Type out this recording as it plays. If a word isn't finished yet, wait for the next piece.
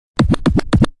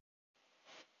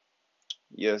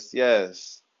Yes,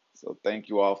 yes. So thank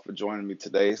you all for joining me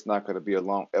today. It's not going to be a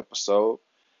long episode,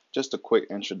 just a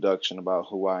quick introduction about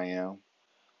who I am.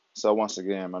 So once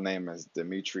again, my name is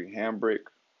Dimitri Hambrick.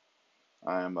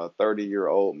 I am a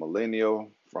 30-year-old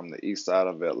millennial from the east side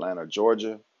of Atlanta,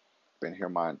 Georgia. Been here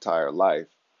my entire life.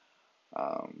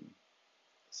 Um,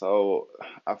 so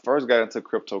I first got into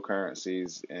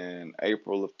cryptocurrencies in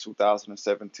April of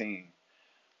 2017.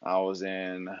 I was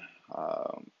in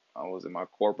I was in my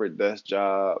corporate desk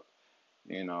job,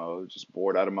 just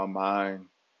bored out of my mind.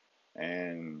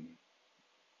 And,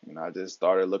 I just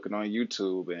started looking on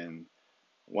YouTube, and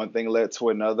one thing led to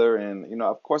another. And,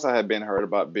 of course, I had been heard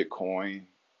about Bitcoin.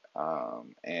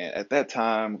 And at that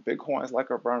time, Bitcoin's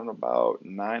like around about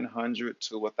 900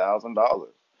 to $1,000.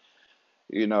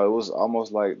 It was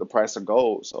almost like the price of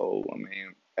gold. So, I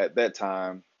mean, at that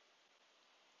time,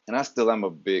 and I still am a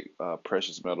big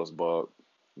precious metals bug,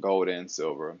 gold and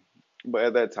silver. But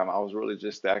at that time, I was really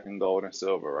just stacking gold and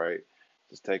silver, right?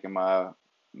 Just taking my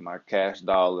cash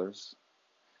dollars,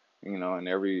 and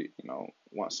every,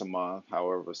 once a month,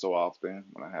 however, so often,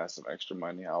 when I had some extra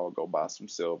money, I would go buy some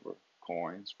silver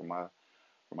coins for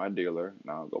my dealer,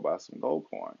 and I would go buy some gold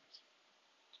coins.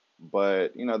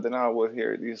 But, then I would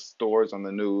hear these stories on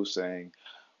the news saying,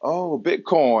 "Oh,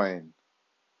 Bitcoin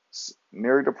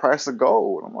near the price of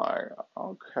gold." I'm like,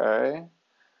 okay.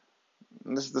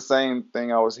 And this is the same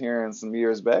thing I was hearing some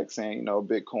years back saying,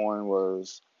 Bitcoin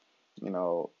was,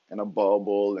 in a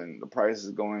bubble and the price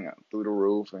is going up through the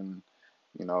roof. And,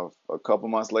 a couple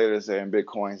months later saying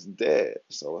Bitcoin's dead.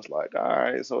 So it's like, all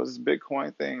right, so is this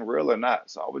Bitcoin thing real or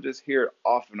not? So I would just hear it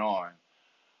off and on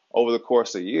over the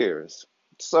course of years.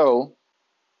 So,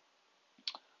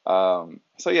 so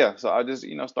I just,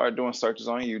 started doing searches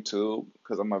on YouTube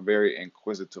because I'm a very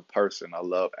inquisitive person. I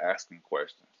love asking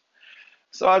questions.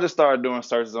 So I just started doing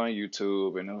searches on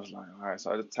YouTube, and it was like, all right.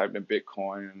 So I just typed in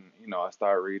Bitcoin, and I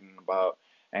started reading about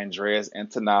Andreas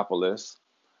Antonopoulos.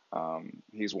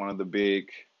 He's one of the big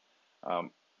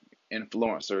um,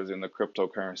 influencers in the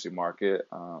cryptocurrency market.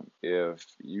 If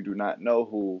you do not know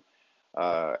who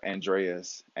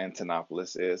Andreas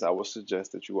Antonopoulos is, I would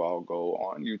suggest that you all go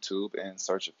on YouTube and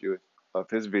search a few of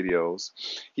his videos.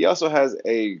 He also has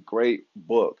a great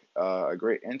book, a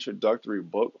great introductory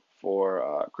book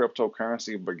for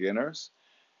cryptocurrency beginners.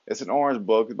 It's an orange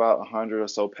book, about 100 or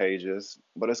so pages,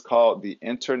 but it's called The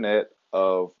Internet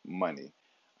of Money.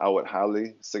 I would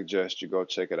highly suggest you go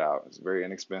check it out. It's very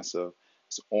inexpensive.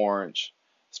 It's orange.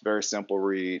 It's very simple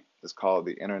read. It's called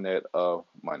The Internet of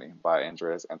Money by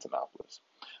Andreas Antonopoulos.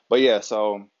 But yeah,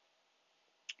 so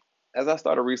as I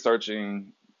started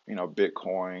researching,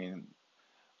 Bitcoin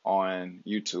on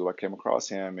YouTube, I came across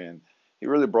him, and he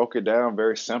really broke it down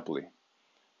very simply,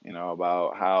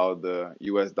 about how the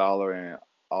US dollar and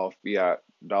all fiat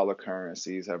dollar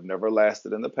currencies have never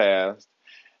lasted in the past,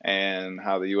 and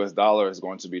how the US dollar is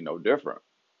going to be no different.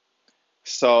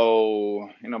 So,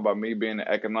 by me being an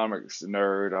economics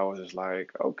nerd, I was just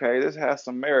like, okay, this has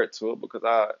some merit to it because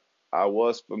I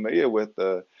was familiar with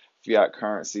the fiat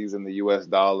currencies and the US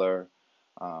dollar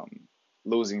um,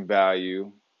 losing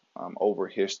value over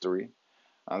history.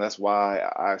 That's why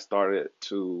I started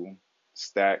to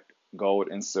stack gold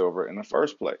and silver in the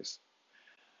first place.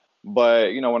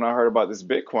 But, when I heard about this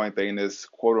Bitcoin thing, this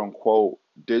quote unquote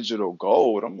digital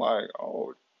gold, I'm like,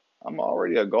 oh, I'm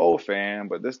already a gold fan,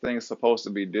 but this thing's supposed to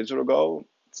be digital gold.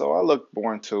 So I looked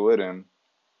more into it, and,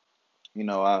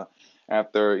 I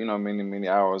after, many, many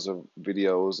hours of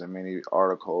videos and many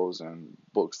articles and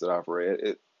books that I've read,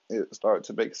 it started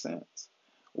to make sense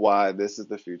why this is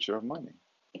the future of money.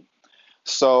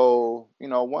 So,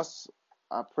 once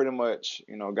I pretty much,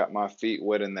 got my feet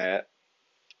wet in that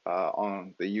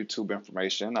on the YouTube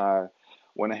information, I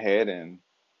went ahead and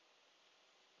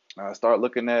started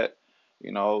looking at,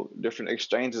 different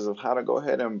exchanges of how to go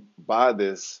ahead and buy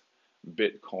this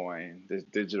Bitcoin, this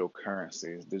digital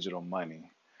currency, this digital money.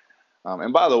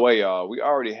 And by the way, y'all, we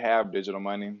already have digital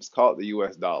money. It's called the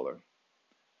US dollar.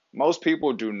 Most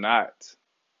people do not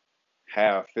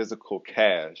have physical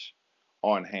cash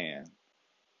on hand.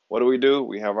 What do?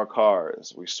 We have our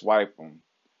cards. We swipe them.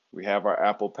 We have our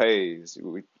Apple Pays.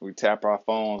 We tap our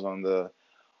phones on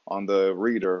the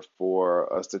reader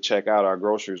for us to check out our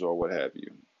groceries or what have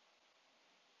you.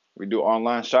 We do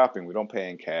online shopping. We don't pay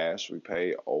in cash. We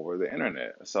pay over the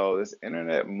internet. So this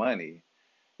internet money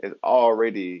is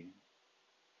already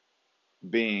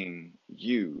being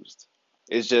used.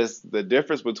 It's just the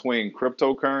difference between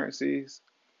cryptocurrencies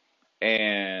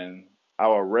and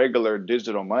our regular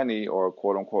digital money or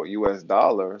quote unquote US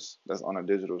dollars that's on a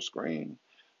digital screen.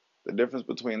 The difference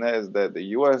between that is that the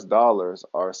US dollars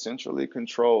are centrally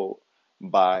controlled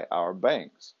by our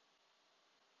banks.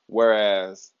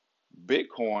 Whereas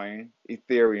Bitcoin,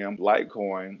 Ethereum,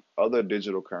 Litecoin, other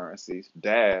digital currencies,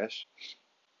 Dash,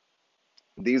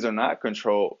 these are not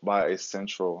controlled by a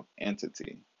central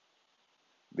entity.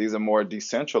 These are more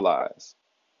decentralized.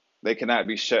 They cannot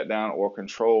be shut down or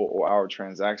controlled, or our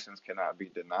transactions cannot be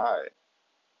denied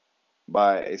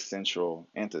by a central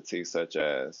entity such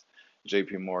as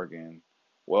JP Morgan,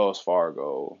 Wells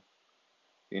Fargo,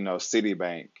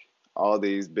 Citibank, all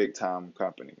these big time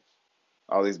companies,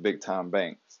 all these big time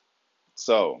banks.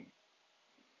 So,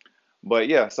 but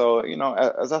yeah, so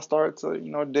as I started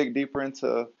to dig deeper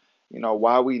into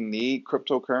why we need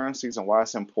cryptocurrencies and why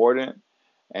it's important,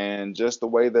 and just the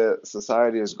way that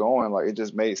society is going, like it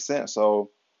just made sense.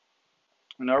 So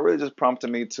it really just prompted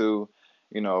me to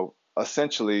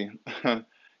essentially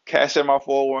cash in my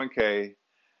 401k,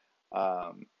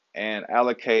 and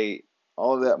allocate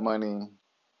all of that money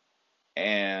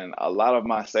and a lot of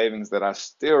my savings that I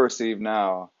still receive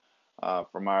now,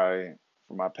 for my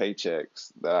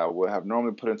paychecks that I would have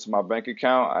normally put into my bank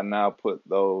account. I now put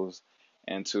those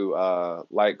into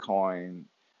Litecoin,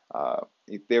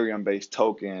 Ethereum-based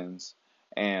tokens,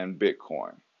 and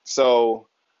Bitcoin. So,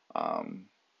 um,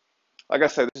 like I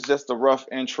said, this is just a rough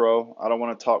intro. I don't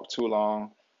want to talk too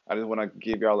long. I just want to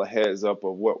give y'all a heads up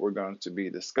of what we're going to be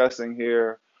discussing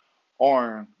here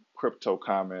on Crypto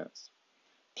Comments.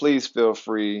 Please feel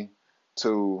free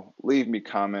to leave me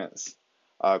comments,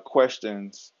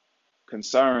 questions,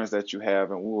 concerns that you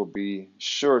have, and we will be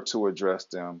sure to address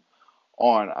them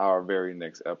on our very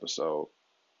next episode.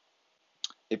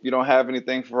 If you don't have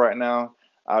anything for right now,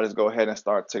 I'll just go ahead and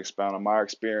start to expound on my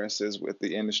experiences with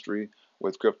the industry,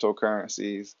 with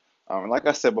cryptocurrencies. Like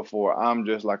I said before, I'm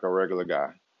just like a regular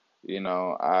guy.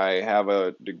 I have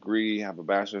a degree, have a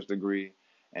bachelor's degree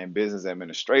in business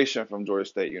administration from Georgia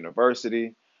State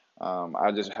University.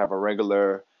 I just have a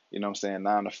regular, 9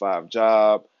 to 5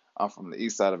 job. I'm from the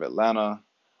east side of Atlanta.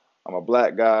 I'm a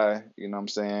black guy, you know,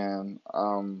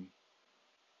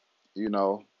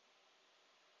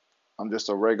 I'm just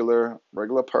a regular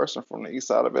person from the east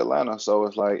side of Atlanta. So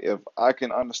it's like if I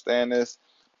can understand this,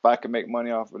 if I can make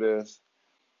money off of this,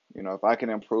 if I can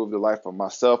improve the life of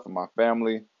myself and my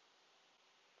family,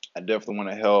 I definitely want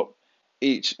to help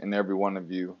each and every one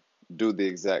of you do the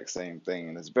exact same thing.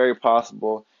 And it's very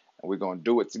possible, and we're going to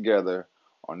do it together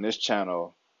on this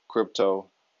channel, Crypto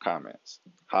Comments.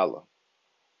 Holla.